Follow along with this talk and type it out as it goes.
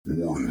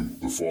Warning,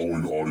 the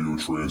following audio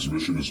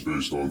transmission is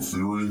based on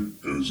theory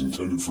and is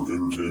intended for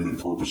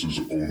entertainment purposes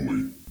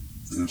only.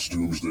 It's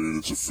Doomsday and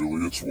its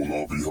affiliates will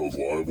not be held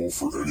liable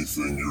for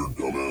anything your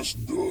dumbass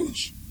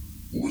does.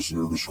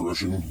 Listener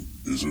discretion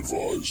is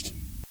advised.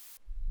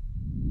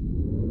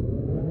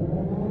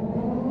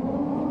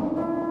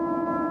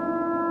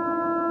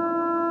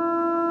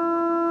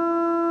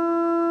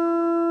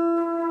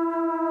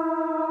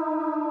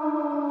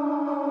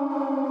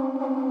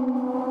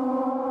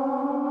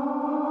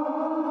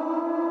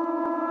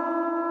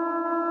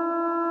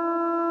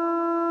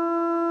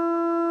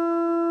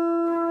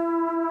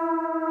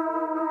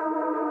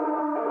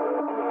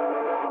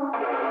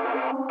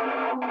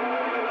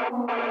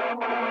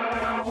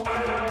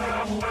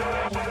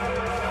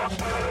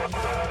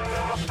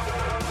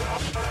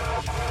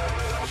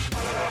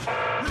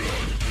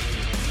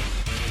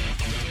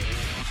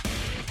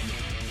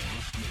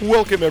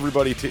 Welcome,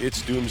 everybody, to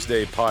It's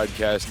Doomsday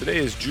Podcast. Today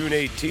is June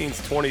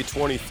 18th,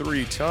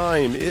 2023.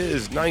 Time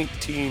is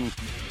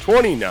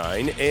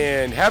 1929,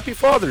 and Happy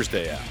Father's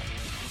Day, Al.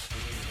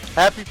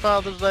 Happy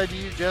Father's Day to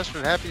you, Jester,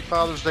 and Happy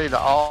Father's Day to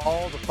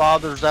all the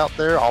fathers out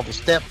there, all the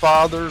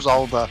stepfathers,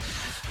 all the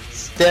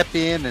step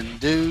in and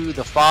do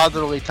the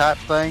fatherly type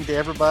thing to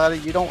everybody.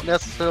 You don't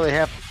necessarily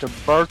have to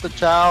birth a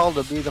child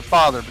to be the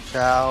father of a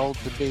child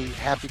to be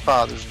Happy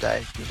Father's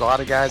Day. There's a lot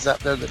of guys out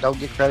there that don't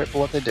get credit for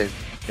what they do.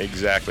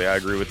 Exactly. I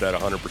agree with that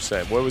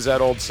 100%. What was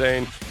that old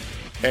saying?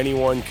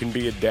 Anyone can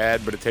be a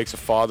dad, but it takes a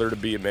father to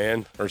be a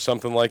man, or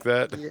something like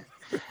that? Yeah,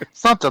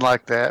 something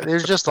like that.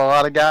 There's just a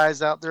lot of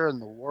guys out there in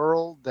the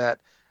world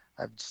that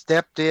have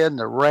stepped in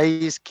to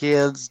raise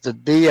kids, to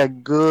be a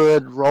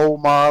good role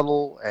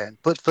model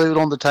and put food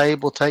on the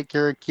table, take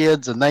care of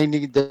kids, and they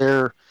need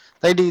their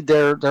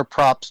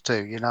props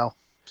too, you know.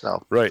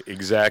 So right,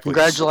 exactly.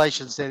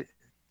 Congratulations to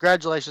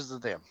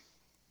them.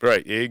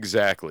 Right,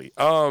 exactly.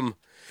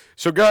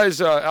 So guys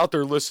out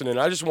there listening,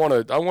 I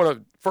want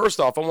to first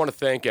off, I want to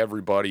thank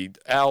everybody.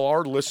 Al,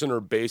 our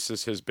listener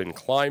basis has been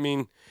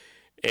climbing,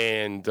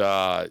 and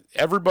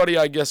everybody,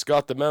 I guess,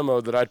 got the memo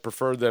that I'd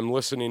prefer them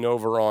listening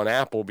over on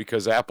Apple,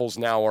 because Apple's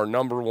now our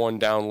number one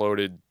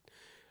downloaded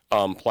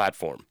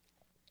platform.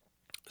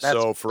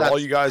 So for all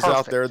you guys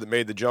out there that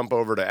made the jump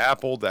over to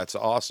Apple, that's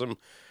awesome.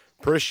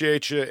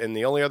 Appreciate you. And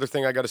the only other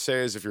thing I got to say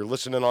is, if you're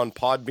listening on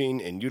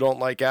Podbean and you don't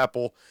like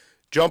Apple,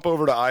 jump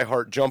over to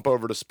iHeart, jump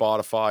over to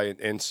Spotify,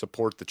 and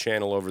support the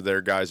channel over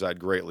there, guys. I'd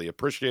greatly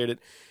appreciate it.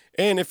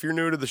 And if you're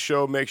new to the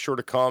show, make sure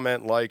to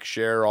comment, like,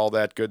 share, all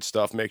that good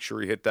stuff. Make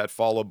sure you hit that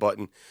follow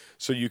button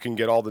so you can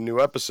get all the new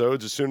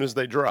episodes as soon as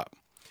they drop.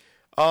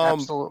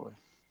 Absolutely.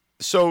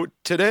 So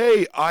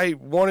today I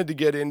wanted to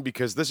get in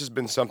because this has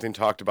been something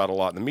talked about a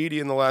lot in the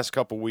media in the last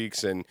couple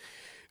weeks, and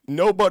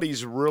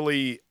nobody's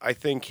really, I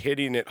think,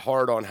 hitting it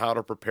hard on how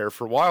to prepare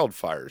for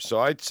wildfires. So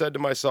I said to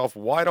myself,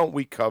 why don't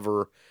we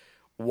cover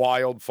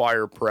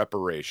wildfire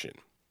preparation?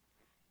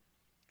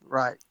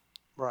 Right.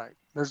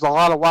 There's a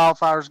lot of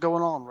wildfires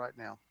going on right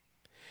now.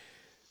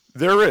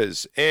 There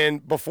is.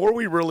 And before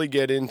we really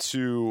get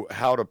into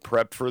how to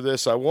prep for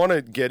this, I want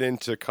to get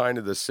into kind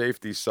of the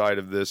safety side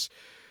of this.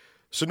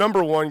 So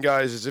number one,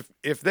 guys, is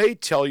if they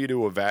tell you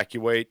to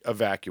evacuate,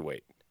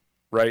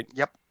 right?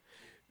 Yep.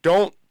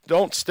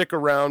 Don't stick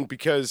around,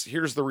 because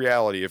here's the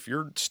reality. If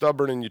you're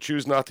stubborn and you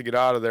choose not to get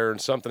out of there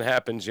and something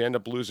happens, you end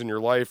up losing your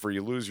life, or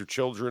you lose your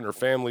children or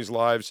family's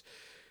lives,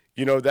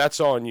 you know, that's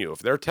on you. If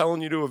they're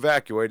telling you to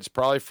evacuate, it's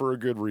probably for a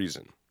good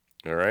reason.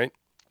 All right?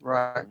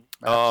 Right.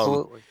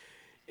 Absolutely.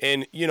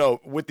 And, you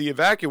know, with the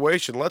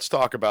evacuation, let's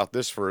talk about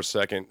this for a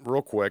second,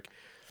 real quick.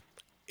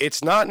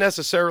 It's not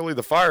necessarily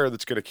the fire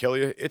that's going to kill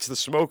you. It's the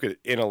smoke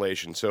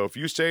inhalation. So if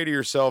you say to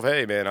yourself,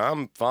 hey, man,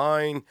 I'm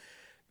fine,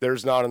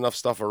 there's not enough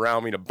stuff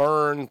around me to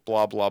burn,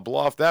 blah, blah,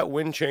 blah. If that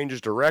wind changes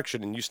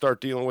direction and you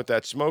start dealing with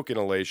that smoke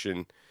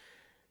inhalation,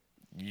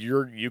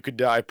 you could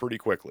die pretty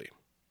quickly.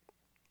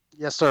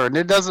 Yes, sir. And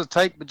it doesn't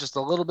take but just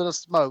a little bit of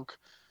smoke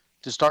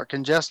to start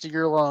congesting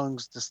your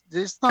lungs.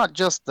 It's not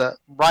just the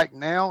right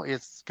now.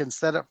 It can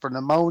set up for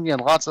pneumonia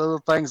and lots of other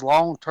things,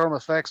 long-term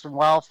effects from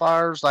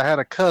wildfires. I had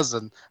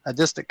a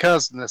distant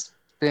cousin that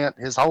spent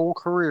his whole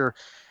career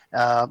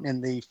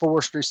in the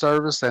forestry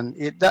service, and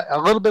a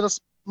little bit of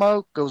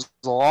smoke goes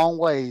a long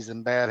ways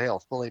in bad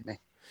health, believe me.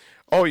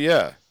 Oh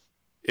yeah.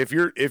 If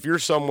you're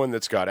someone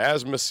that's got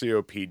asthma,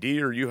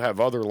 COPD, or you have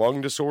other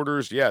lung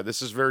disorders, yeah,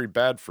 this is very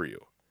bad for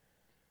you.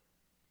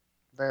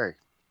 Very.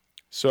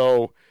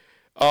 So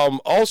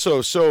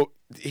so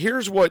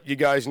here's what you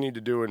guys need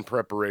to do in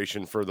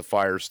preparation for the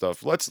fire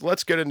stuff.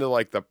 Let's get into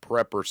like the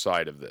prepper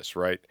side of this,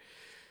 right?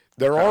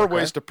 There are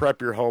ways to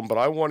prep your home, but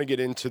I want to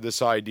get into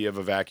this idea of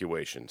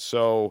evacuation.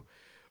 So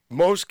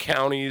most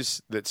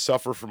counties that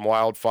suffer from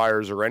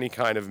wildfires or any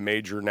kind of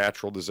major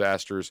natural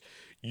disasters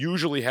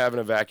usually have an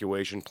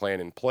evacuation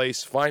plan in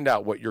place. Find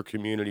out what your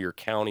community or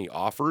county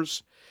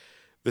offers.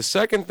 The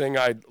second thing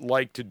I'd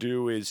like to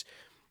do is,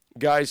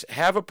 guys,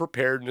 have a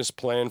preparedness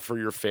plan for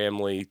your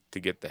family to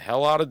get the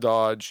hell out of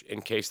Dodge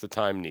in case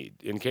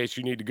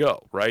you need to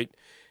go, right?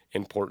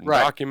 Important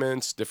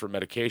documents, different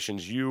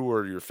medications you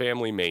or your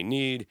family may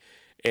need,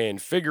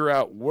 and figure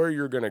out where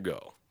you're going to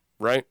go,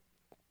 right?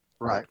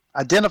 Right.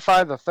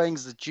 Identify the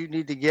things that you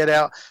need to get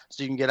out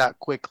so you can get out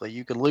quickly.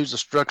 You can lose a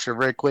structure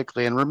very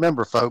quickly. And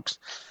remember, folks,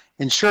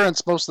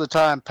 insurance most of the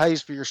time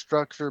pays for your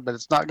structure, but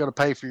it's not going to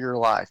pay for your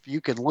life.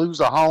 You can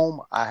lose a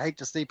home. I hate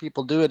to see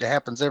people do it. It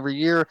happens every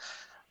year.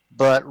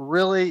 But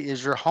really,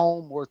 is your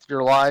home worth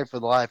your life or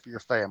the life of your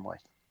family?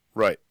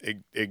 Right.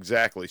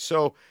 Exactly.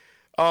 So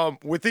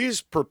with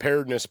these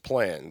preparedness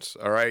plans,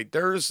 all right,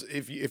 there's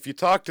if you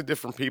talk to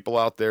different people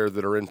out there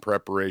that are in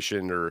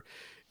preparation or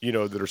that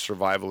are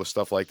survivalist,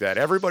 stuff like that,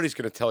 everybody's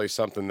going to tell you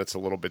something that's a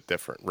little bit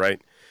different, right?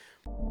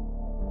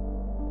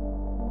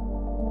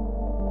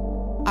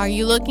 Are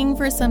you looking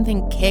for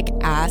something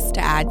kick-ass to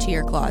add to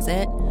your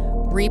closet?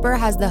 Reaper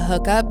has the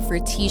hookup for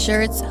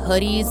t-shirts,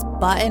 hoodies,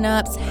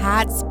 button-ups,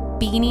 hats,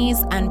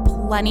 beanies, and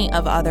plenty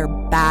of other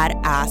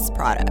badass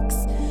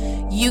products.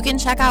 You can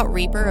check out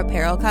Reaper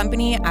Apparel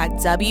Company at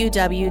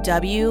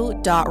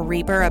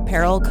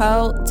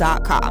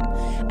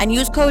www.reaperapparelco.com and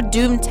use code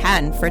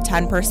DOOM10 for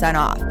 10%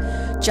 off.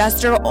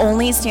 Jester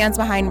only stands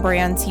behind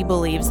brands he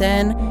believes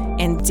in,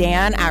 and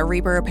Dan at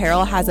Reaper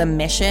Apparel has a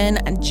mission,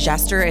 and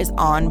Jester is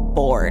on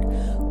board.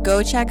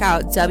 Go check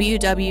out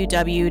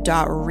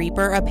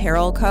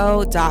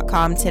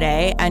www.reaperapparelco.com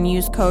today and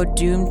use code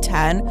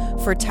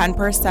DOOM10 for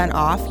 10%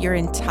 off your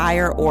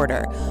entire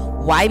order.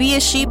 Why be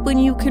a sheep when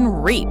you can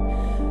reap?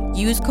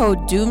 Use code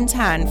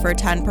DOOM10 for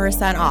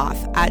 10% off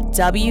at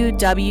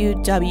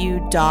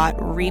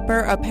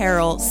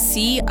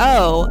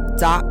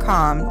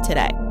www.reaperapparelco.com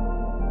today.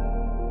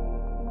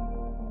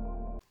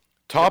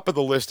 Top of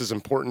the list is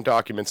important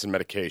documents and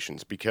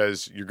medications,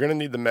 because you're going to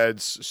need the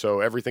meds so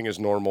everything is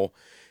normal,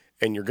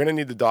 and you're going to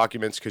need the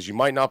documents because you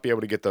might not be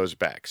able to get those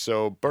back.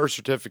 So birth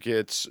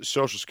certificates,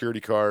 social security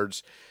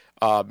cards,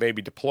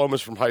 maybe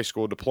diplomas from high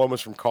school,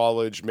 diplomas from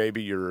college,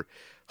 maybe your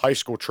high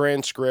school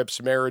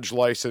transcripts, marriage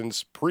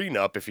license,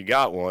 prenup if you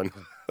got one.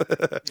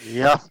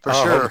 Yeah, for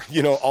sure.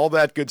 All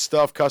that good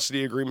stuff,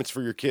 custody agreements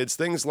for your kids,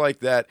 things like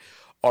that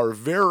are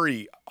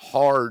very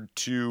hard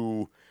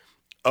to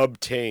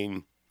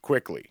obtain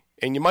quickly.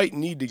 And you might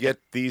need to get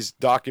these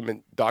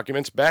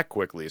documents back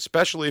quickly,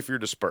 especially if you're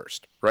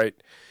dispersed, right?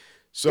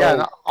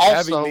 So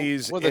having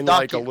these in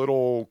like a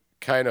little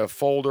kind of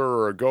folder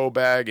or a go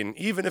bag, and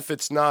even if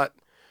it's not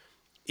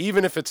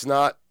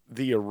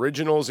the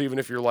originals, even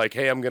if you're like,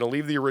 hey, I'm going to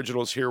leave the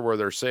originals here where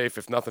they're safe.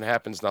 If nothing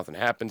happens, nothing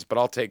happens, but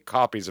I'll take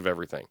copies of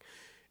everything.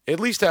 At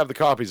least have the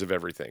copies of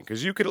everything,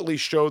 because you could at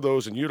least show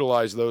those and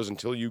utilize those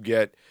until you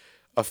get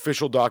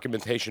official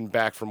documentation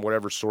back from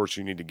whatever source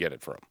you need to get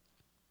it from.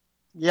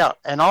 Yeah,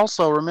 and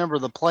also remember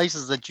the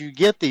places that you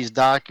get these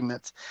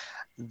documents,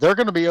 they're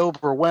going to be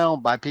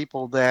overwhelmed by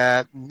people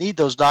that need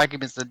those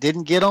documents that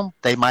didn't get them.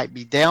 They might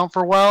be down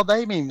for a while.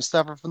 They may even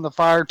suffer from the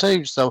fire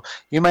too. So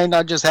you may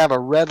not just have a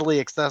readily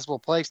accessible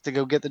place to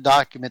go get the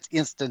documents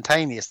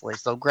instantaneously.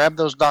 So grab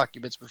those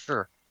documents for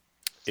sure.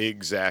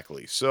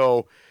 Exactly.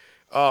 So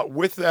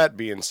with that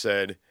being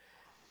said,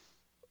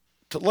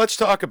 let's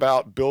talk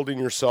about building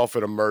yourself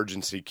an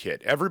emergency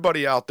kit.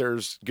 Everybody out there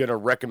is going to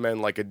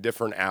recommend like a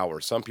different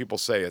hour. Some people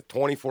say a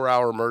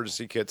 24-hour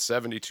emergency kit,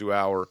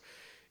 72-hour,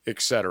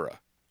 etc.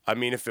 I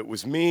mean, if it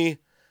was me,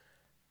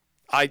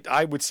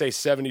 I would say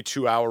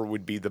 72-hour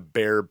would be the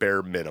bare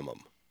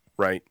minimum,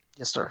 right?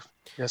 Yes, sir.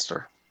 Yes,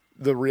 sir.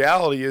 The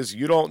reality is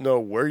you don't know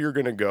where you're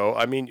going to go.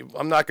 I mean,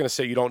 I'm not going to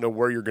say you don't know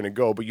where you're going to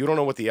go, but you don't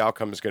know what the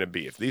outcome is going to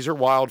be. If these are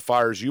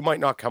wildfires, you might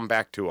not come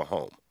back to a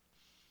home,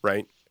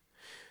 right?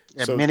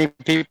 And so, many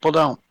people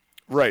don't.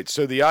 Right.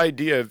 So the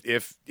idea,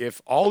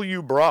 if all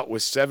you brought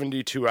was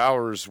 72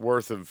 hours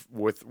worth of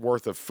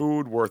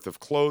food, worth of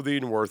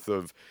clothing, worth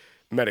of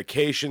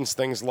medications,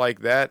 things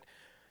like that,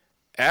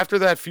 after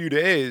that few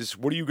days,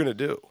 what are you going to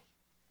do?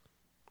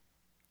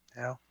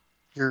 Yeah,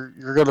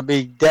 you're going to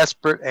be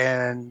desperate,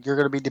 and you're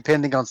going to be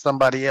depending on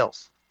somebody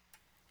else.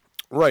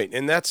 Right,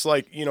 and that's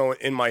like,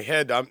 in my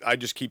head, I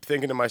just keep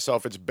thinking to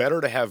myself, it's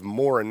better to have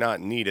more and not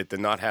need it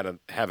than not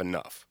have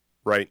enough,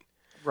 right?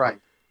 Right.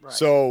 Right.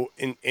 So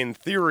in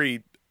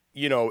theory,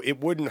 it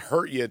wouldn't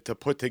hurt you to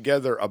put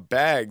together a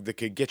bag that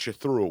could get you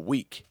through a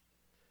week,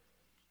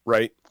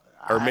 right?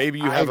 Or maybe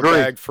you have a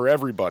bag for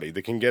everybody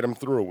that can get them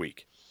through a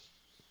week.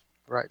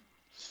 Right.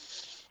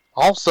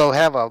 Also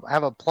have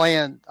a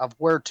plan of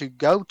where to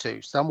go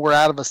to, somewhere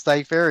out of a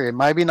safe area.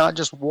 Maybe not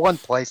just one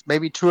place,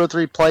 maybe 2 or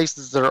 3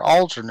 places that are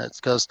alternates,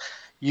 because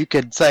you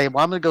could say,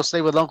 well, I'm going to go stay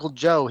with Uncle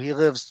Joe. He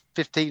lives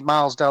 15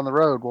 miles down the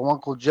road. Well,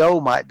 Uncle Joe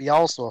might be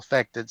also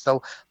affected.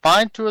 So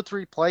find 2 or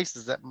 3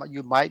 places that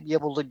you might be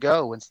able to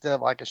go instead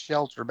of like a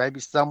shelter. Maybe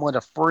someone,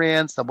 a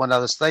friend, someone out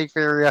of a safe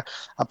area,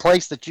 a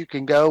place that you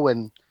can go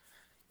and,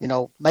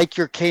 make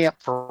your camp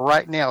for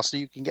right now so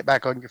you can get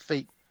back on your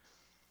feet.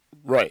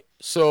 Right.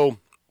 So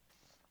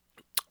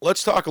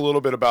let's talk a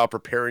little bit about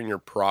preparing your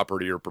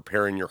property or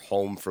preparing your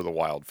home for the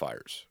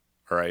wildfires.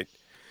 All right.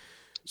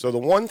 So the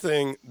one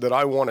thing that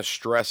I want to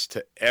stress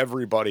to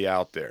everybody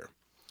out there,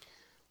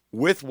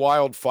 with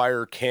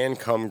wildfire can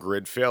come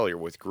grid failure.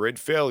 With grid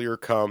failure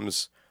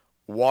comes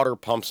water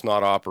pump's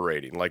not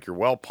operating. Like your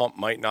well pump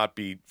might not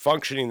be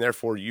functioning,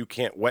 therefore you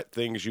can't wet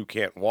things, you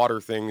can't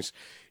water things.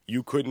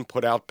 You couldn't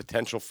put out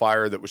potential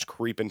fire that was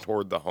creeping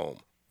toward the home,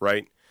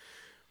 right?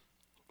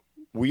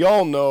 We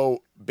all know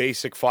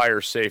basic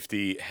fire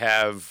safety,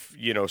 have,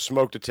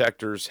 smoke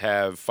detectors,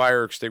 have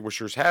fire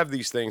extinguishers, have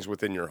these things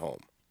within your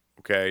home,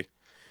 okay?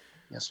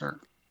 Yes, sir.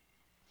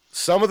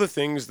 Some of the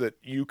things that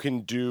you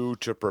can do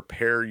to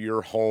prepare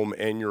your home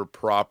and your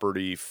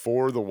property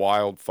for the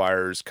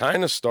wildfires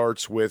kind of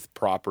starts with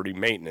property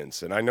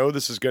maintenance. And I know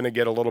this is going to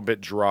get a little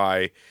bit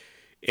dry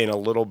and a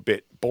little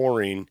bit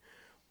boring,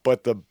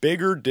 but the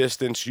bigger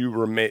distance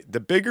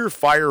the bigger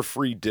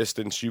fire-free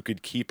distance you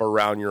could keep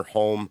around your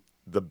home,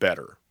 the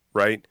better,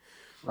 right?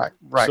 Right.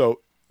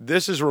 So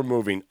this is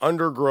removing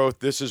undergrowth,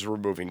 this is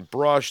removing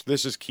brush,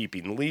 this is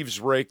keeping leaves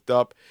raked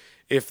up.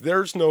 If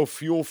there's no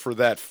fuel for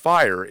that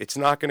fire, it's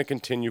not going to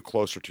continue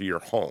closer to your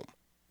home,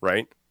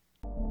 right?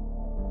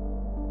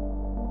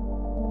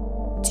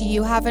 Do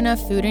you have enough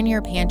food in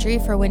your pantry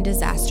for when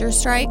disaster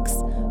strikes?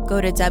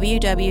 Go to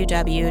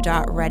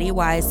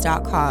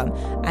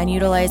www.readywise.com and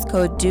utilize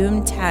code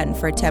DOOM10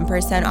 for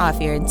 10%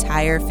 off your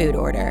entire food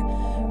order.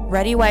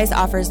 ReadyWise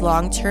offers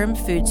long-term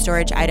food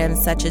storage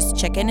items such as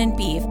chicken and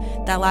beef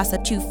that last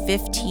up to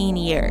 15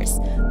 years.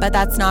 But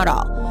that's not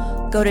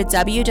all. Go to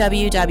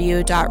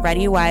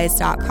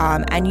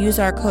www.readywise.com and use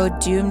our code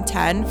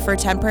DOOM10 for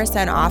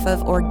 10% off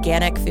of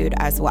organic food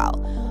as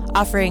well.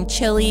 Offering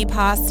chili,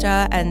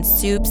 pasta, and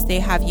soups, they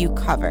have you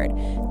covered.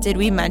 Did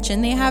we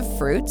mention they have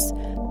fruits?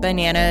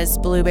 Bananas,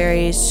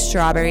 blueberries,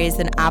 strawberries,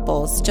 and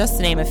apples, just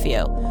to name a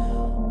few.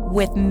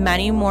 With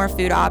many more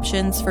food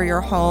options for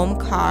your home,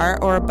 car,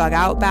 or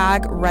bug-out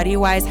bag,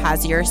 ReadyWise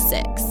has your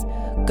six.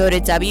 Go to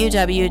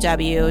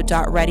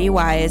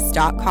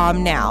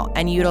www.readywise.com now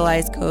and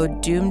utilize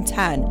code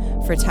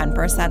DOOM10 for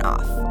 10%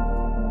 off.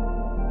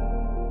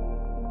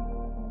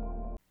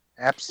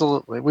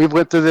 Absolutely. We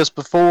went through this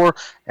before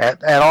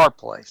at our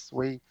place.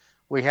 We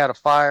had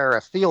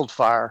a field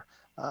fire,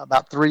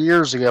 about 3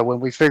 years ago when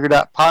we figured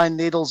out pine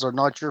needles are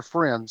not your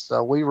friends.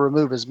 So we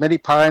remove as many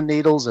pine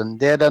needles and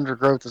dead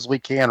undergrowth as we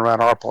can around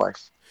our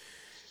place.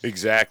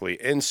 Exactly.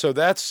 And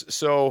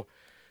so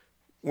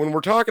when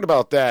we're talking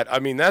about that, I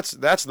mean, that's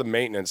the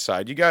maintenance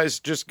side. You guys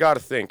just got to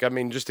think. I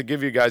mean, just to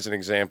give you guys an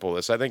example of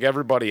this, I think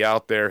everybody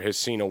out there has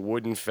seen a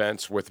wooden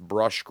fence with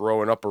brush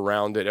growing up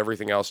around it,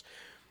 everything else.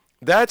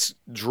 That's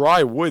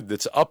dry wood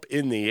that's up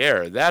in the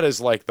air. That is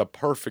like the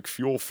perfect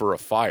fuel for a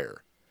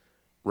fire,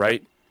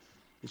 right?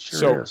 It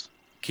sure is.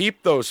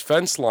 Keep those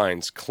fence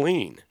lines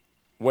clean.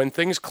 When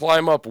things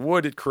climb up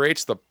wood, it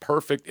creates the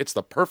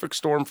perfect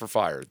storm for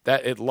fire.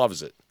 It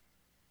loves it.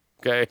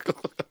 Okay?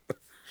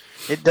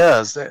 It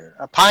does.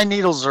 Pine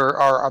needles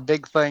are a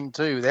big thing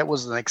too. That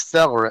was an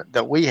accelerant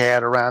that we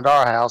had around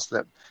our house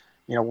that,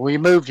 when we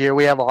moved here,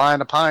 we have a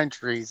line of pine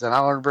trees, and I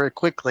learned very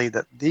quickly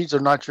that these are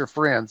not your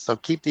friends. So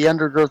keep the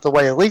undergrowth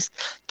away. At least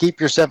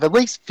keep yourself at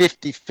least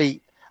 50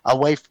 feet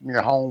away from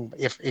your home.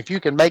 If you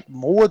can make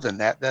more than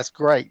that, that's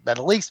great. But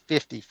at least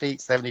 50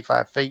 feet,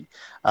 75 feet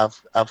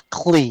of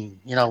clean,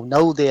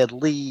 no dead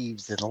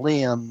leaves and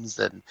limbs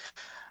and,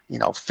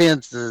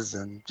 fences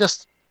and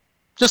just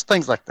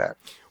things like that.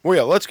 Well,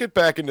 yeah, let's get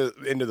back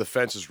into the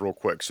fences real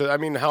quick. So, I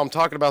mean, how I'm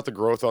talking about the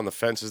growth on the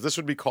fences, this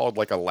would be called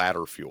like a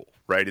ladder fuel,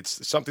 right?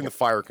 It's something the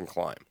fire can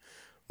climb,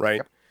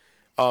 right?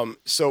 Yep.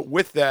 So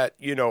with that,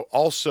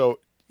 also,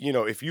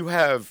 if you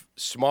have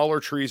smaller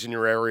trees in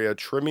your area,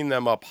 trimming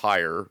them up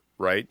higher,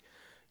 right?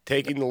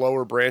 Taking the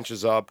lower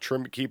branches up,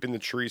 keeping the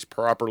trees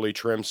properly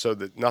trimmed so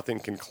that nothing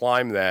can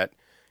climb that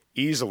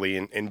easily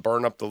and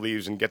burn up the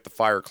leaves and get the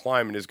fire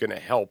climbing is going to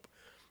help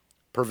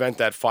prevent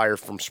that fire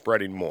from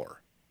spreading more.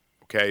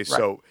 Okay, right.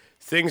 So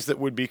things that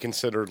would be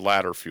considered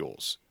ladder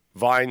fuels,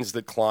 vines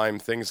that climb,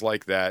 things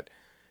like that,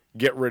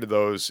 get rid of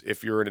those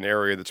if you're in an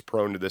area that's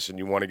prone to this and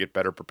you want to get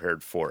better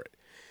prepared for it.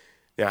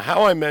 Now,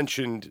 how I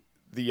mentioned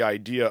the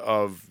idea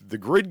of the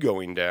grid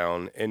going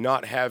down and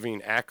not having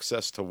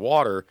access to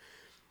water,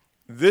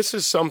 this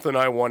is something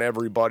I want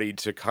everybody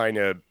to kind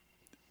of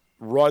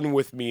run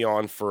with me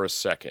on for a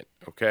second,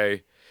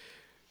 okay?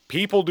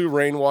 People do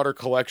rainwater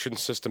collection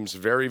systems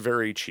very,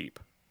 very cheap,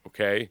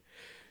 okay?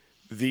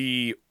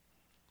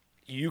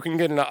 You can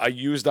get a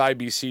used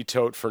IBC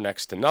tote for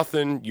next to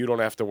nothing. You don't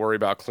have to worry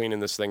about cleaning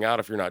this thing out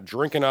if you're not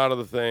drinking out of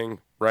the thing,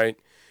 right?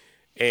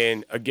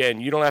 And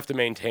again, you don't have to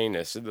maintain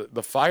this.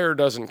 The fire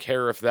doesn't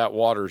care if that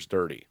water's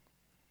dirty.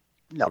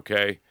 No.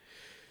 Okay?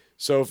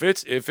 So if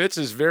it's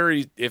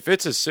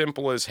as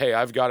simple as, hey,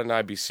 I've got an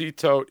IBC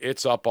tote,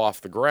 it's up off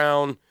the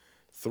ground,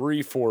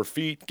 3-4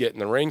 feet, getting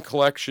the rain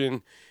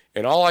collection,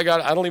 and I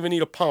don't even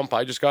need a pump.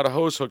 I just got a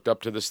hose hooked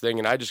up to this thing,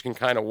 and I just can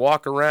kind of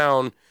walk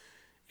around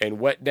and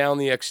wet down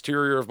the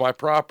exterior of my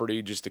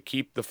property just to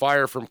keep the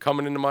fire from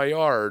coming into my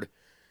yard.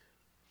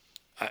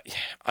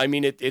 I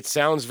mean, it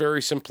sounds very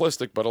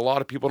simplistic, but a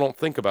lot of people don't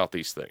think about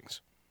these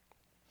things.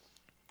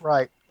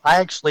 Right. I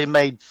actually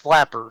made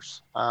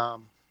flappers to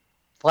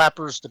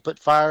put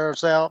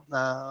fires out.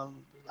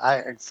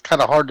 It's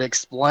kind of hard to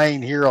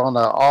explain here on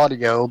the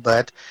audio,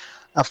 but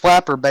A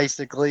flapper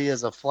basically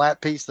is a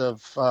flat piece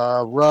of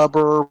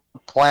rubber,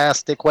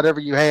 plastic, whatever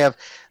you have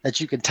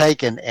that you can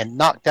take and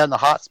knock down the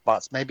hot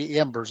spots, maybe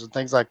embers and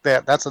things like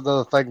that. That's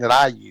another thing that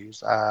I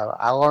use.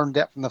 I learned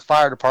that from the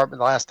fire department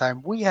the last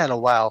time we had a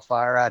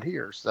wildfire out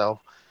here. So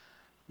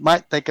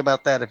might think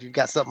about that if you've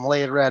got something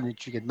laying around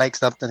that you can make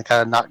something to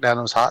kind of knock down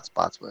those hot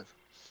spots with.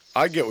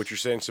 I get what you're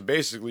saying. So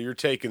basically, you're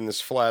taking this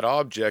flat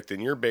object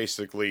and you're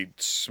basically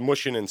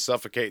smushing and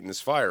suffocating this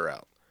fire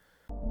out.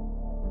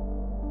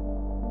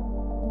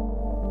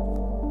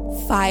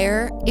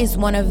 Fire is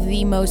one of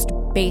the most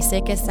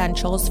basic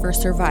essentials for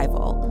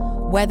survival.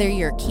 Whether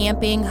you're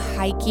camping,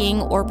 hiking,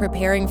 or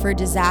preparing for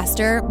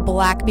disaster,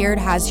 Blackbeard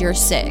has your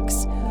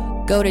six.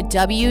 Go to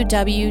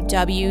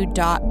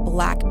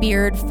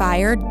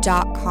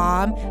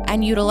www.blackbeardfire.com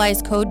and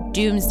utilize code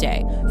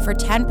Doomsday for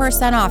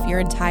 10% off your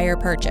entire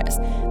purchase.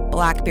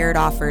 Blackbeard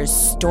offers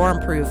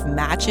stormproof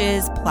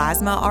matches,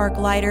 plasma arc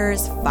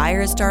lighters,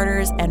 fire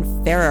starters, and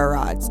ferro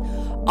rods,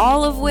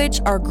 all of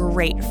which are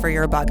great for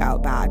your bug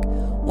out bag.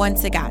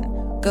 Once again,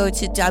 go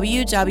to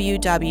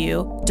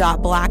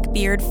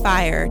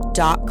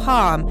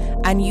www.blackbeardfire.com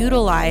and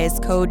utilize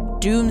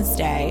code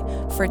Doomsday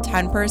for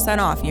 10%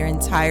 off your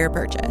entire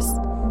purchase.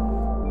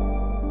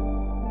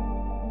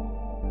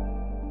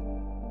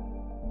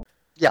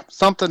 Yeah,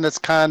 something that's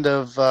kind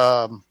of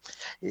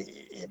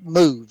it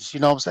moves. You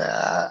know what I'm saying?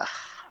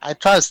 I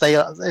try to stay.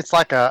 It's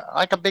like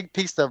a big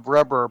piece of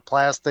rubber or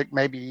plastic,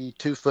 maybe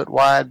 2 foot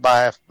wide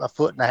by a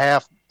foot and a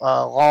half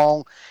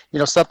long. You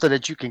know, something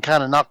that you can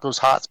kind of knock those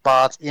hot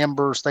spots,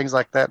 embers, things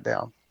like that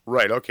down.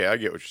 Right. Okay, I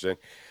get what you're saying.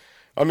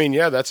 I mean,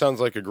 yeah, that sounds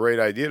like a great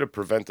idea to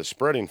prevent the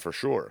spreading for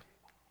sure.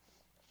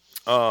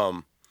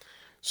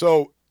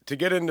 So to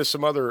get into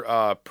some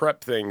other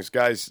prep things,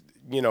 guys,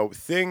 you know,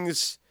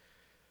 things,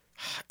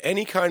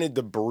 any kind of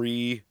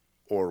debris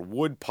or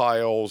wood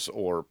piles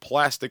or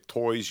plastic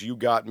toys you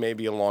got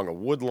maybe along a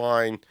wood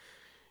line.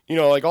 You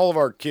know, like all of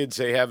our kids,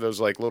 they have those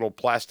like little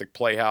plastic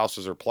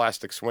playhouses or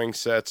plastic swing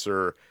sets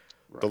or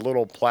the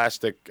little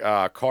plastic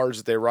cars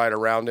that they ride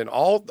around in.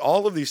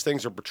 All of these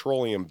things are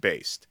petroleum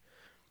based,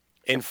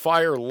 and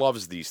fire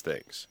loves these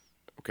things.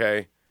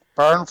 Okay,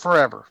 burn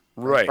forever.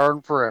 Right,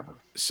 burn forever.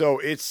 So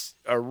it's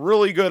a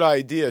really good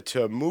idea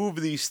to move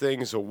these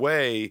things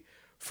away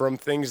from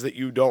things that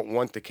you don't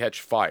want to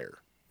catch fire.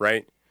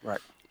 Right. Right.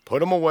 Put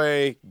them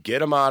away, get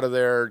them out of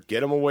there,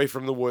 get them away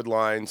from the wood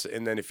lines.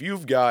 And then if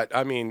you've got,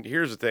 I mean,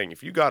 here's the thing.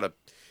 If you got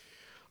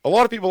a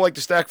lot of people like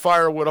to stack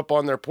firewood up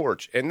on their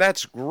porch, and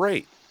that's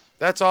great.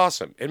 That's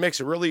awesome. It makes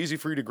it really easy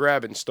for you to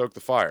grab it and stoke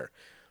the fire.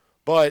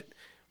 But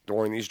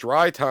during these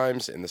dry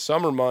times in the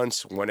summer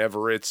months,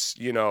 whenever it's,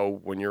 you know,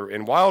 when you're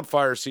in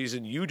wildfire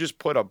season, you just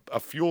put a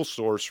fuel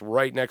source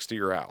right next to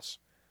your house.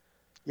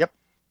 Yep.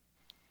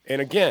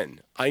 And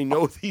again, I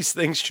know these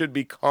things should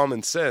be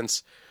common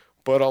sense,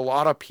 but a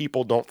lot of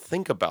people don't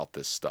think about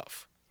this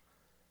stuff.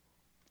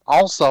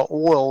 Also,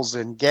 oils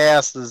and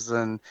gases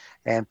and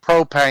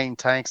propane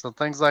tanks and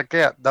things like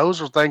that. Those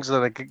are things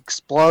that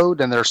explode,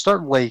 and they're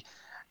certainly,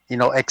 you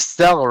know,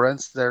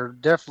 accelerants. They're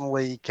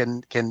definitely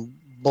can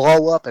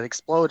blow up and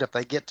explode if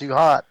they get too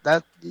hot.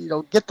 That, you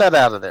know, get that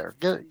out of there.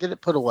 Get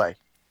it put away.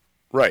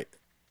 Right.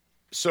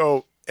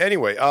 So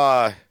anyway,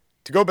 to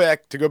go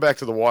back to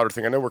the water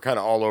thing. I know we're kind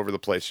of all over the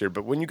place here,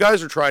 but when you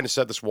guys are trying to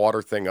set this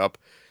water thing up,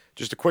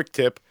 just a quick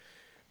tip.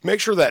 Make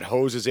sure that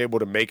hose is able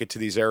to make it to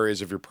these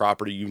areas of your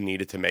property you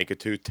need it to make it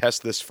to.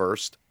 Test this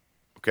first,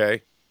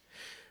 okay?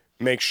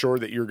 Make sure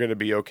that you're going to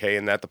be okay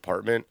in that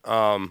department.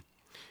 And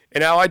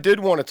now I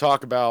did want to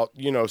talk about,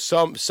 you know,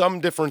 some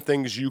different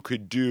things you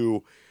could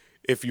do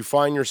if you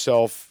find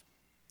yourself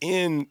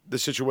in the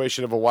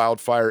situation of a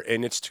wildfire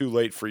and it's too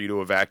late for you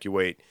to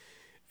evacuate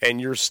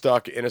and you're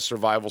stuck in a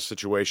survival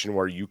situation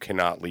where you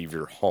cannot leave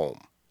your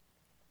home.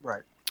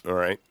 Right. All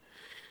right.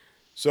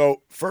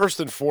 So first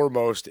and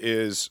foremost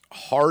is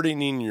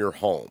hardening your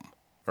home,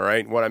 all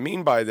right? What I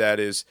mean by that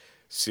is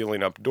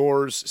sealing up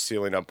doors,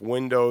 sealing up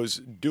windows,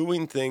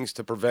 doing things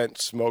to prevent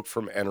smoke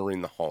from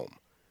entering the home,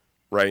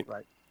 right?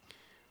 Right.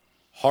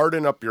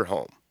 Harden up your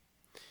home.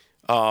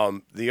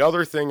 The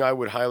other thing I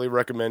would highly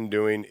recommend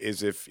doing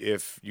is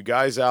if you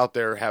guys out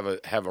there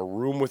have a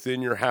room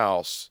within your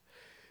house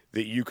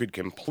that you could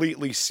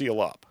completely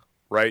seal up,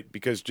 right?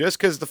 Because just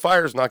because the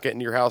fire's not getting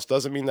to your house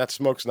doesn't mean that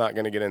smoke's not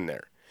going to get in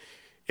there.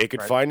 It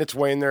could find its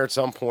way in there at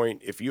some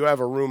point. If you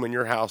have a room in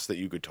your house that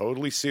you could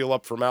totally seal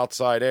up from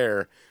outside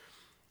air,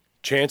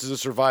 chances of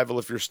survival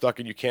if you're stuck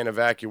and you can't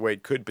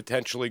evacuate could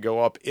potentially go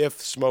up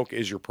if smoke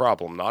is your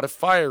problem. Not if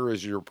fire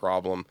is your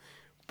problem,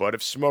 but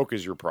if smoke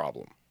is your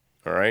problem.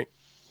 All right?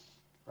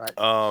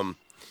 Right.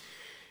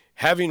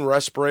 Having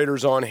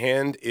respirators on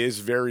hand is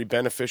very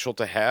beneficial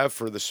to have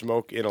for the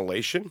smoke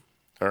inhalation.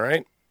 All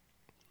right?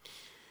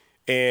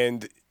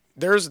 And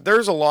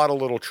there's a lot of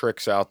little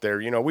tricks out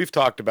there. You know, we've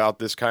talked about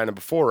this kind of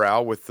before,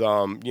 Al, with,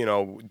 you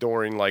know,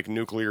 during like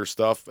nuclear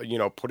stuff, you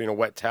know, putting a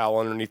wet towel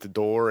underneath the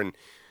door and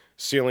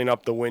sealing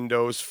up the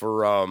windows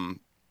for,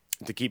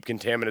 to keep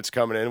contaminants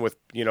coming in with,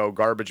 you know,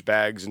 garbage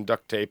bags and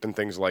duct tape and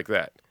things like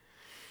that.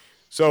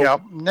 So yeah.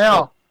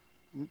 Now,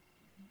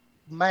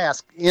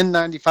 mask,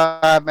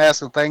 N95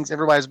 masks and things.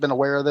 Everybody's been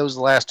aware of those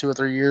the last 2 or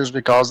 3 years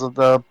because of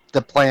the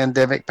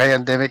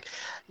pandemic.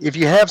 If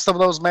you have some of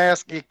those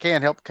masks, it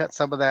can help cut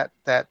some of that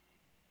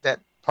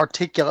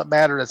particulate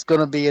matter that's going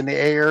to be in the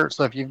air.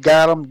 So if you've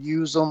got them,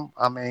 use them.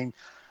 I mean,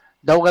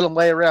 don't let them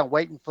lay around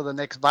waiting for the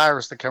next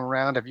virus to come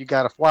around. If you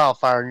got a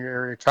wildfire in your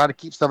area, try to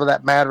keep some of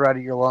that matter out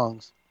of your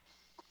lungs.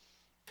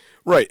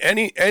 Right.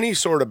 Any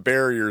sort of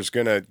barrier is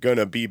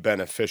gonna be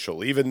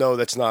beneficial, even though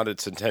that's not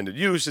its intended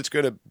use. It's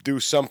gonna do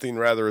something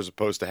rather as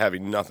opposed to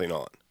having nothing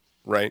on.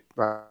 Right.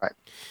 Right.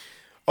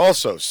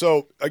 Also,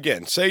 so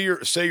again, say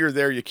you're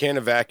there, you can't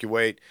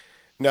evacuate.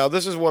 Now,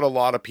 this is what a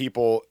lot of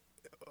people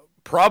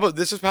probably.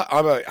 This is how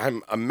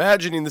I'm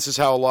imagining. This is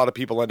how a lot of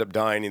people end up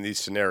dying in these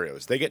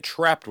scenarios. They get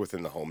trapped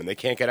within the home and they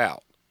can't get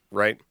out.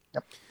 Right.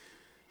 Yep.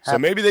 So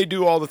maybe they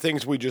do all the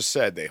things we just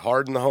said. They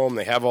harden the home.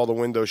 They have all the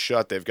windows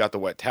shut. They've got the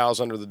wet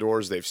towels under the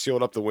doors. They've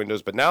sealed up the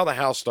windows. But now the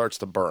house starts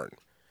to burn.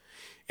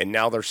 And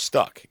now they're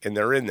stuck. And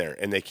they're in there.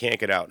 And they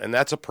can't get out. And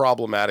that's a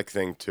problematic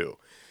thing, too.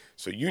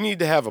 So you need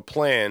to have a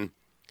plan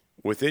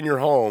within your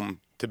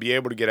home to be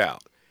able to get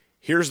out.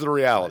 Here's the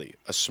reality.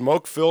 A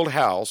smoke-filled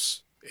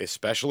house,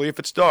 especially if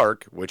it's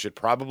dark, which it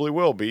probably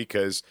will be,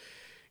 because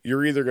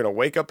you're either going to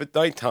wake up at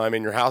nighttime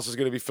and your house is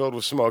going to be filled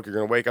with smoke. You're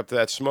going to wake up to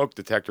that smoke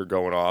detector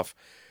going off.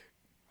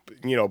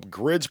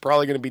 Grid's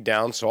probably going to be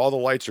down, so all the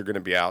lights are going to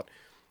be out.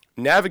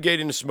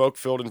 Navigating a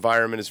smoke-filled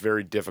environment is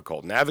very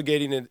difficult.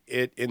 Navigating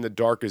it in the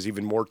dark is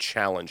even more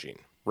challenging,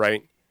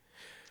 right?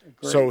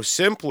 Great. So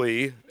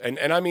simply, and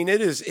I mean,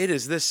 it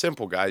is this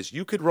simple, guys.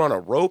 You could run a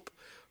rope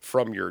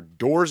from your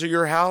doors of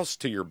your house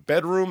to your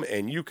bedroom,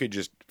 and you could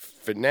just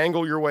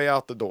finagle your way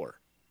out the door,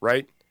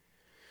 right?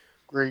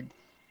 Great.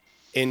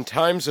 In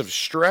times of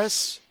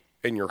stress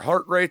and your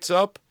heart rate's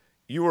up,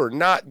 you are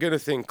not going to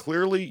think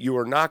clearly. You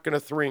are not going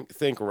to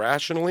think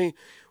rationally.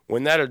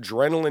 When that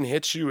adrenaline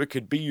hits you, it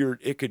could be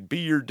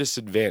your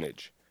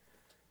disadvantage.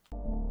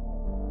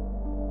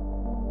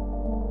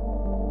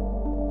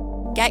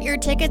 Get your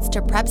tickets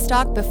to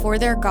PrepStock before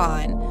they're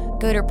gone.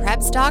 Go to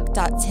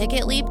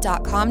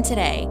prepstock.ticketleap.com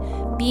today.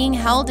 Being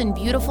held in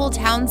beautiful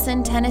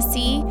Townsend,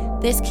 Tennessee,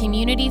 this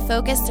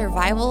community-focused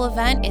survival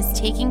event is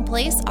taking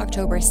place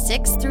October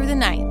 6th through the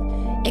 9th.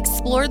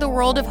 Explore the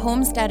world of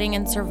homesteading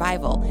and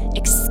survival.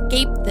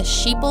 Escape the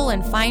sheeple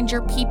and find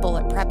your people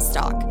at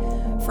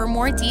PrepStock. For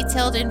more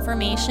detailed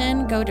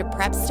information, go to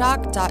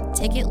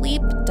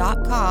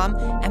prepstock.ticketleap.com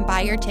and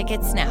buy your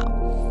tickets now.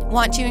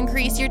 Want to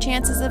increase your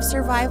chances of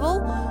survival?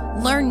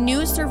 Learn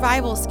new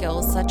survival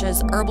skills such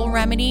as herbal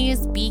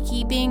remedies,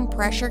 beekeeping,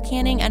 pressure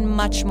canning, and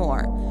much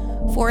more.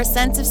 For a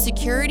sense of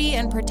security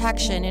and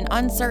protection in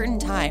uncertain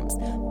times,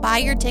 buy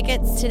your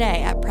tickets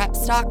today at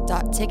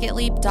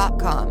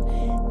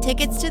prepstock.ticketleap.com.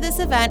 Tickets to this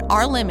event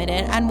are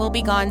limited and will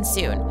be gone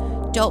soon.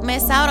 Don't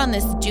miss out on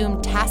this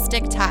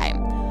doom-tastic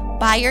time.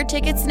 Buy your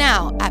tickets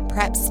now at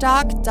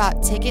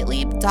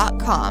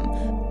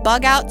prepstock.ticketleap.com.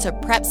 Bug out to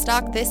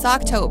PrepStock this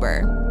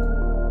October.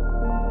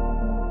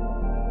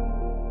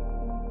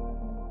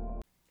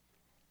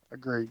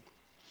 Agreed.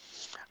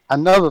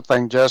 Another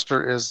thing,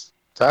 Jester, is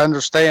to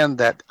understand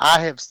that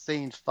I have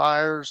seen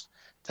fires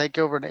take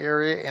over an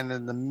area,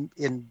 and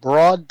in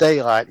broad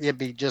daylight, it'd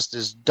be just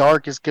as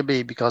dark as could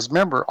be. Because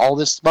remember, all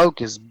this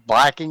smoke is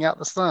blacking out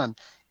the sun.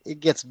 It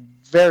gets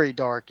very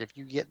dark if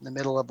you get in the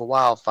middle of a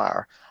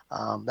wildfire.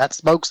 That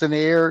smoke's in the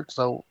air,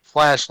 so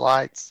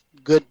flashlights,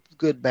 good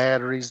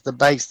batteries, the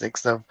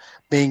basics of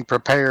being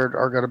prepared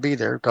are going to be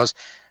there. Because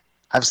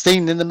I've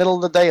seen in the middle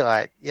of the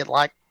daylight, it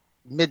like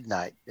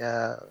midnight,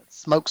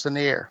 smoke's in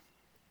the air.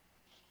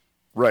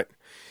 Right.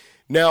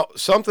 Now,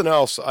 something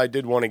else I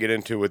did want to get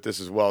into with this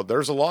as well.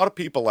 There's a lot of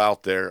people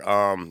out there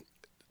on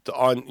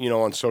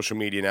social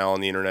media now, on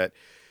the internet,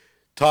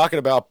 talking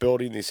about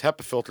building these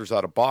HEPA filters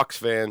out of box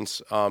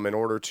fans in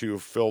order to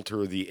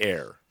filter the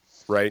air,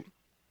 right?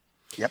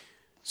 Yep.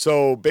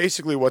 So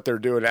basically what they're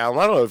doing, Alan,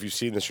 I don't know if you've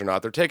seen this or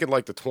not, they're taking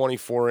like the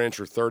 24-inch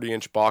or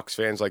 30-inch box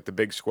fans, like the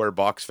big square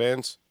box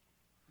fans.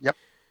 Yep.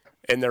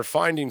 And they're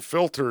finding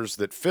filters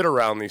that fit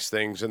around these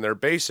things, and they're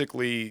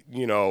basically,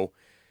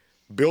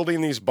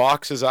 building these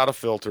boxes out of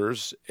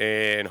filters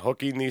and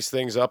hooking these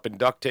things up and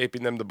duct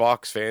taping them to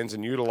box fans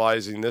and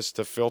utilizing this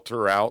to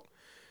filter out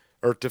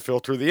or to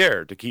filter the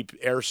air, to keep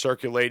air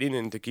circulating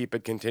and to keep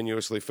it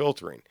continuously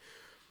filtering.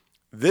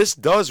 This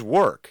does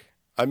work.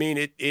 I mean,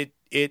 it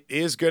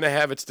is going to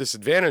have its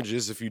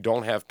disadvantages if you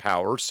don't have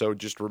power, so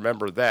just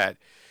remember that.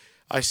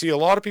 I see a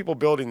lot of people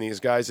building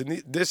these guys,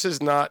 and this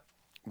is not,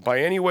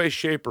 by any way,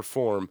 shape, or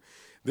form,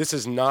 this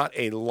is not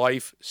a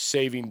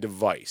life-saving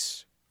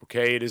device.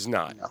 Okay, it is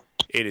not. No.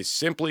 It is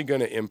simply going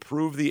to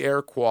improve the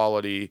air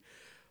quality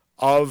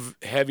of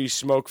heavy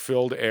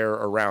smoke-filled air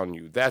around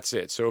you. That's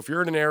it. So if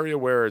you're in an area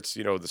where it's,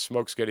 the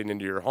smoke's getting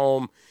into your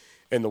home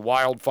and the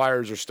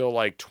wildfires are still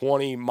like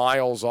 20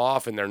 miles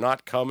off and they're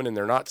not coming and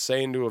they're not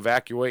saying to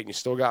evacuate and you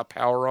still got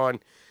power on,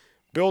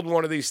 build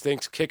one of these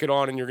things, kick it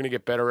on, and you're going to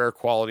get better air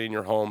quality in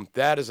your home.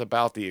 That is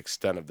about the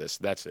extent of this.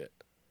 That's it.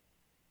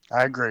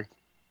 I agree.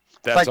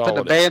 That's it's like putting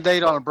a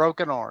Band-Aid on a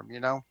broken arm,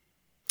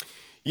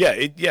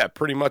 Yeah,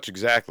 pretty much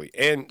exactly.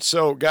 And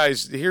so,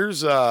 guys,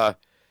 here's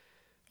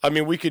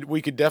we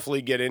could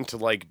definitely get into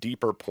like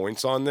deeper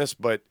points on this,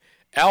 but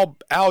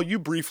Al, you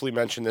briefly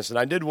mentioned this, and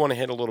I did want to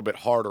hit a little bit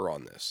harder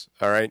on this.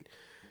 All right.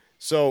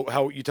 So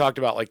how you talked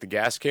about like the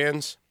gas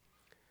cans.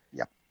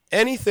 Yep.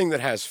 Anything that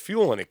has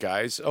fuel in it,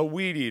 guys, a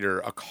weed eater,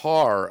 a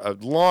car, a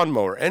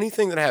lawnmower,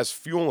 anything that has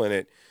fuel in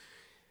it,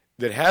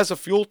 that has a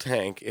fuel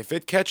tank, if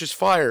it catches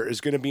fire, is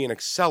going to be an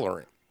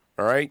accelerant.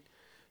 All right.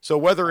 So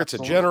whether it's a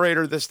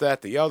generator, this,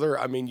 that, the other,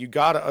 I mean, you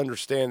got to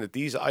understand that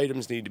these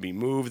items need to be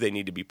moved, they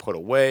need to be put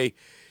away,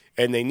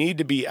 and they need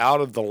to be out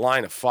of the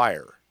line of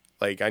fire.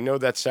 Like, I know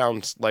that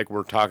sounds like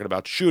we're talking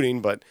about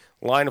shooting, but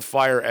line of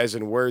fire as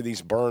in where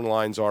these burn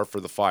lines are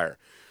for the fire.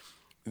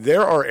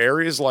 There are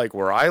areas like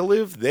where I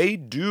live, they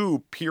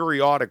do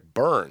periodic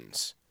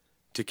burns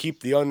to keep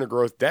the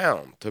undergrowth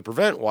down, to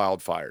prevent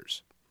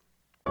wildfires.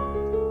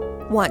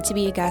 Want to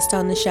be a guest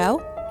on the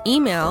show?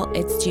 Email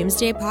it's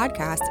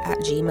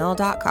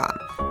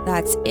doomsdaypodcast@gmail.com.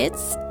 That's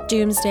it's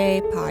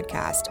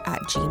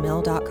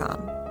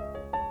doomsdaypodcast@gmail.com.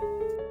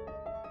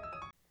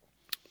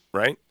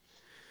 Right?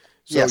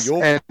 So yes,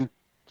 and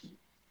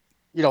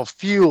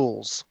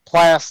fuels,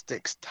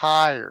 plastics,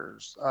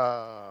 tires,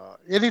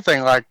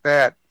 anything like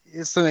that,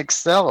 it's an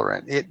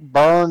accelerant. It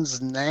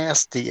burns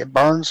nasty. It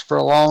burns for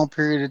a long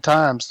period of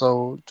time.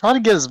 So try to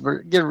get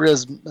rid of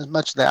as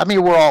much of that. I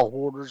mean, we're all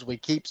hoarders. We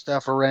keep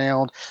stuff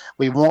around.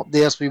 We want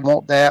this, we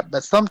want that.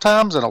 But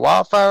sometimes in a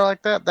wildfire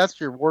like that, that's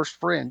your worst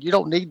friend. You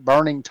don't need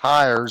burning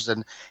tires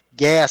and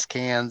gas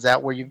cans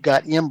out where you've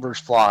got embers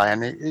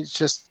flying. It's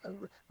just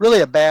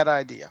really a bad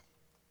idea.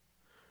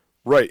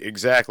 Right,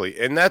 exactly.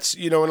 And that's,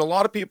 and a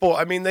lot of people,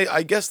 I mean,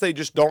 I guess they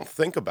just don't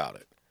think about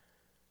it.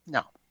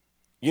 No.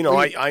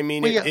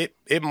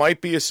 It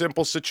might be a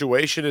simple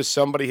situation as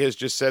somebody has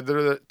just said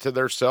to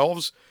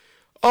themselves,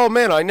 oh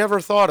man, I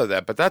never thought of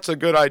that, but that's a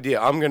good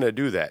idea. I'm going to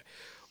do that.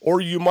 Or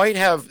you might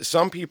have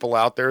some people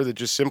out there that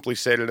just simply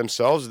say to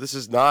themselves, this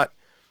is not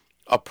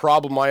a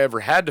problem I ever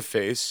had to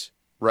face,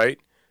 right?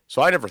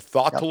 So I never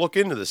thought to look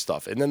into this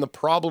stuff. And then the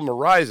problem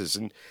arises.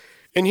 And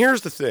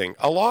here's the thing.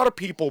 A lot of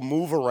people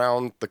move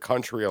around the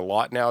country a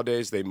lot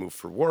nowadays. They move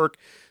for work.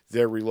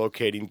 They're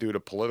relocating due to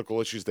political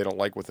issues they don't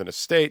like within a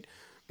state.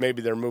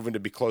 Maybe they're moving to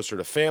be closer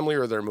to family,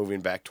 or they're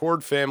moving back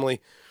toward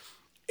family.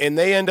 And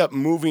they end up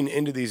moving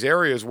into these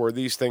areas where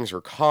these things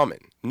are common,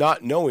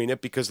 not knowing it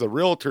because the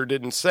realtor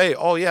didn't say,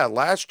 oh yeah,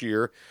 last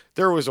year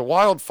there was a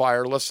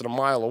wildfire less than a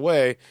mile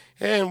away,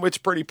 and it's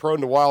pretty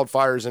prone to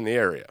wildfires in the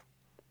area.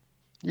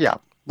 Yeah.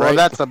 Well, right?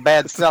 That's a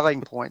bad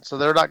selling point. So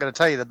they're not going to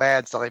tell you the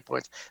bad selling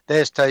points. They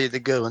just tell you the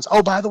good ones.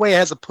 Oh, by the way, it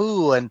has a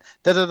pool and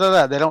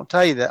da-da-da-da. They don't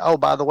tell you that, oh,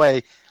 by the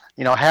way,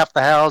 half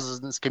the houses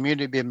in this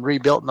community have been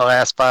rebuilt in the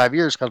last 5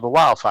 years because of a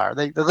wildfire.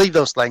 They leave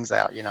those things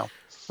out,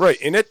 Right,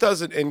 and it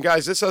doesn't. And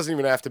guys, this doesn't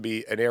even have to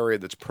be an area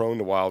that's prone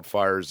to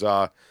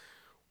wildfires.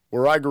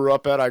 Where I grew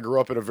up in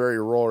a very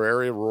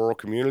rural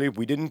community.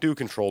 We didn't do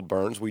controlled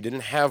burns. We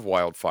didn't have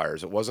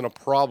wildfires. It wasn't a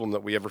problem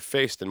that we ever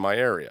faced in my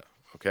area.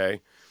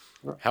 Okay,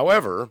 right.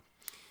 However,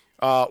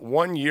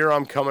 one year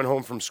I'm coming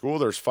home from school.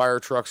 There's fire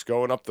trucks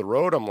going up the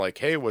road. I'm like,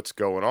 hey, what's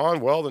going on?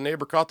 Well, the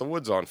neighbor caught the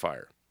woods on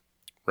fire.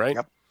 Right.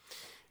 Yep.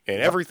 And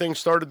everything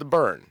started to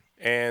burn.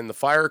 And the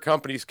fire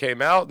companies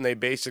came out and they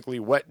basically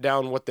wet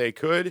down what they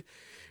could.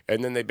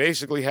 And then they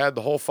basically had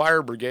the whole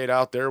fire brigade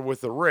out there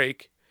with a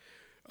rake,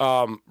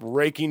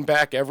 raking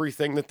back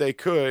everything that they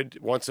could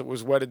once it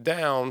was wetted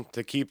down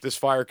to keep this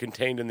fire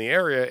contained in the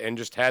area, and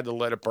just had to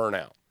let it burn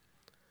out.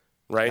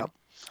 Right? Yep.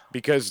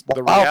 Because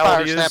the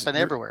reality is... Wildfires happen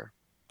everywhere.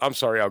 I'm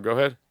sorry, Al, go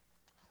ahead.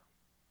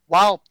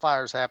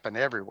 Wildfires happen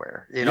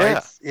everywhere.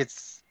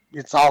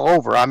 It's all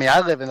over. I mean,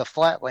 I live in the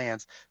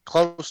flatlands,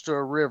 close to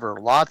a river,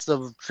 lots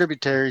of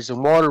tributaries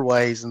and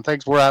waterways and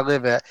things where I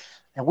live at.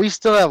 And we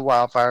still have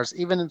wildfires,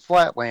 even in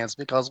flatlands,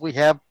 because we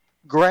have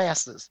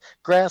grasses.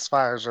 Grass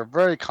fires are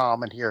very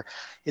common here.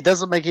 It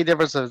doesn't make any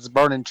difference if it's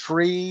burning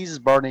trees,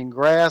 burning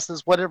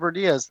grasses, whatever it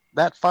is.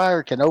 That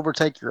fire can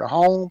overtake your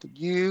home,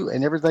 you,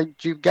 and everything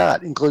that you've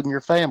got, including your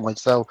family.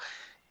 So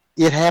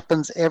it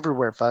happens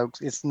everywhere,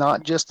 folks. It's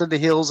not just in the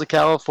hills of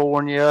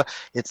California.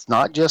 It's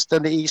not just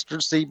in the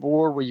eastern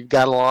seaboard where you've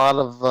got a lot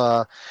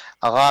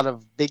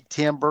of big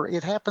timber.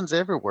 It happens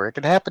everywhere. It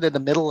can happen in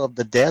the middle of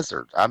the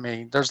desert. I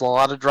mean, there's a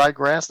lot of dry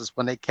grasses.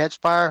 When they catch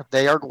fire,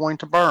 they are going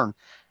to burn.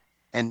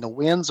 And the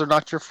winds are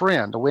not your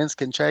friend. The winds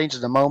can change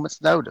at a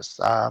moment's notice.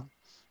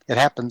 It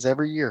happens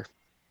every year.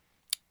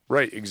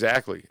 Right,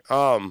 exactly.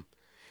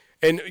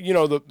 And,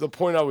 the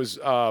point I was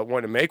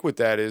wanting to make with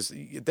that is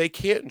they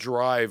can't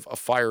drive a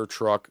fire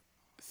truck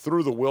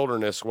through the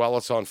wilderness while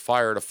it's on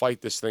fire to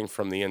fight this thing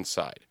from the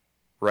inside,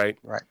 right?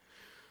 Right.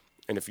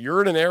 And if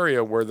you're in an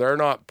area where they're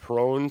not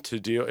prone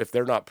to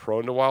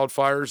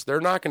wildfires,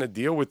 they're not going to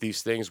deal with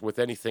these things with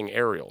anything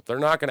aerial. They're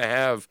not going to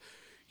have,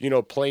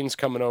 planes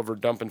coming over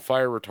dumping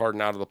fire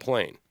retardant out of the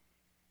plane.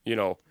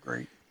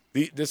 Great.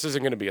 This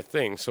isn't going to be a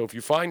thing. So if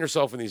you find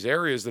yourself in these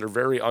areas that are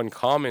very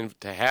uncommon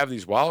to have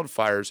these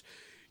wildfires,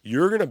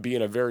 you're going to be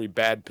in a very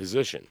bad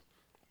position,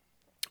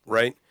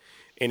 right?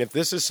 And if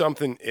this is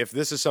something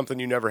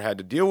you never had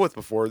to deal with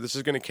before, this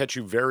is going to catch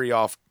you very,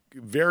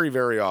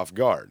 very off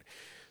guard.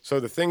 So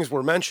the things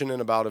we're mentioning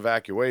about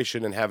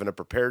evacuation and having a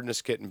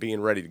preparedness kit and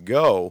being ready to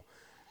go,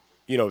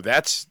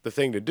 that's the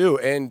thing to do.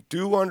 And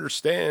do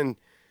understand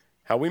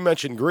how we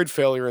mentioned grid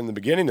failure in the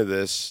beginning of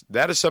this.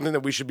 That is something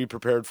that we should be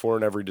prepared for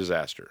in every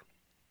disaster.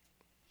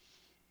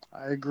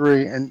 I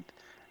agree. And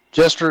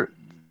just to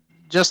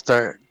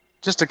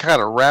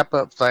kind of wrap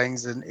up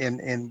things,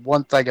 and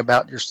one thing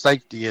about your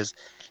safety is,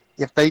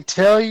 if they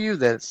tell you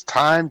that it's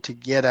time to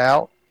get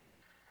out,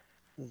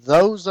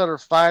 those that are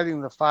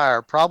fighting the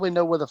fire probably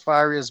know where the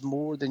fire is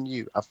more than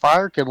you. A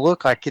fire can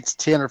look like it's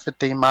 10 or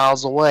 15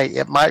 miles away.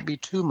 It might be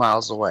 2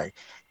 miles away.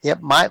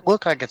 It might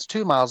look like it's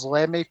 2 miles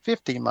away, maybe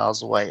 15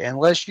 miles away.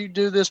 Unless you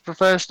do this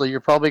professionally, you're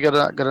probably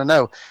not going to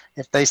know.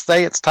 If they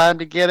say it's time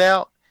to get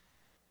out,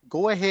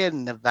 go ahead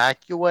and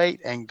evacuate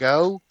and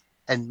go.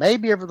 And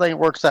maybe everything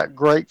works out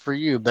great for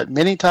you. But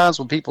many times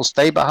when people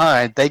stay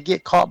behind, they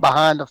get caught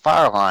behind the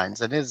fire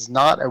lines. And it is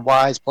not a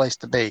wise place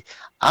to be.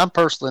 I'm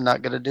personally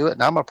not going to do it.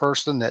 And I'm a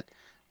person that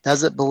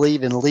doesn't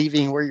believe in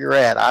leaving where you're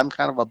at. I'm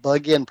kind of a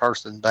bug-in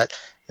person. But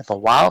if a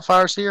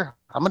wildfire's here,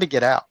 I'm going to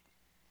get out.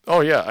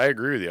 Oh, yeah, I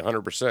agree with you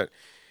 100%.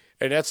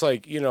 And that's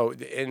like,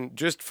 and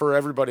just for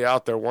everybody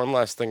out there, one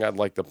last thing I'd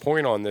like to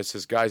point on this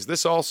is, guys,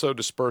 this also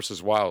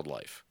disperses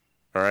wildlife.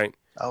 All right?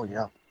 Oh,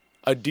 yeah.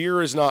 A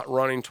deer is not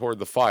running toward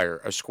the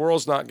fire. A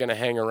squirrel's not going to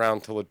hang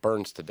around till it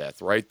burns to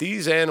death, right?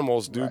 These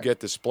animals do get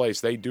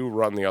displaced. They do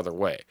run the other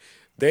way.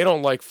 They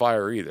don't like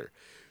fire either.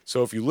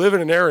 So if you live in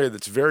an area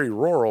that's very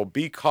rural,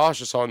 be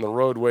cautious on the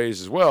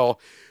roadways as well,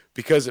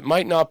 because it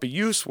might not be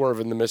you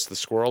swerving to miss the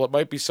squirrel. It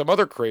might be some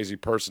other crazy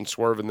person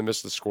swerving to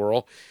miss the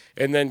squirrel,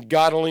 and then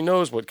God only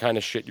knows what kind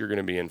of shit you're going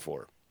to be in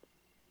for.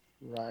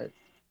 Right.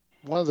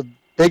 One of the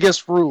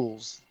biggest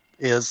rules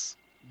is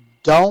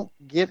don't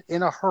get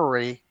in a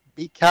hurry.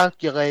 Be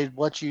calculated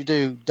what you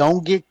do.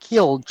 Don't get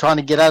killed trying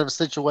to get out of a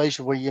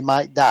situation where you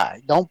might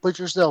die. Don't put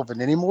yourself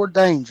in any more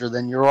danger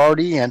than you're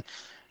already in.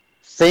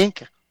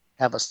 Think,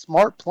 have a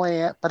smart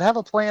plan, but have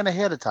a plan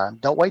ahead of time.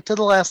 Don't wait till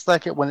the last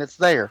second when it's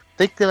there.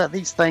 Think about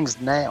these things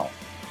now.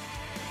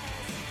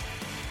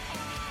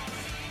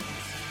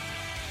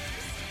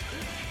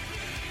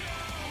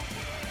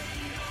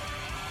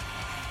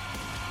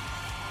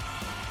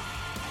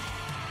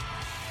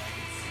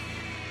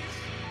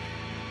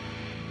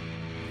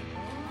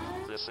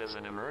 This is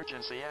an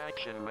emergency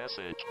action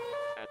message.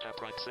 At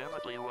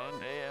approximately 1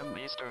 a.m.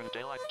 Eastern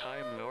Daylight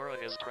Time,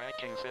 NORAD is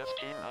tracking 15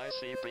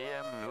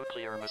 ICBM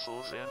nuclear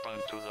missiles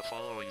inbound to the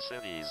following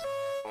cities: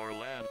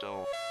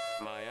 Orlando,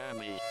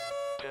 Miami,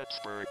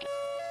 Pittsburgh,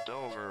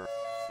 Dover,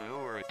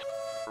 Newark,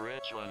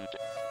 Richland,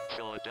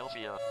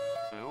 Philadelphia,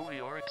 New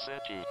York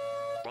City,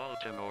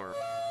 Baltimore,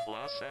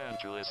 Los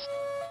Angeles,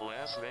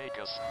 Las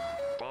Vegas,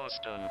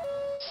 Boston,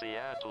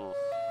 Seattle,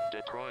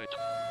 Detroit.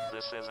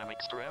 This is an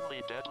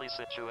extremely deadly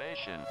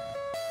situation.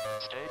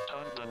 Stay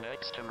tuned. The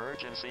next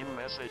emergency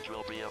message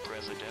will be a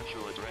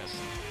presidential address.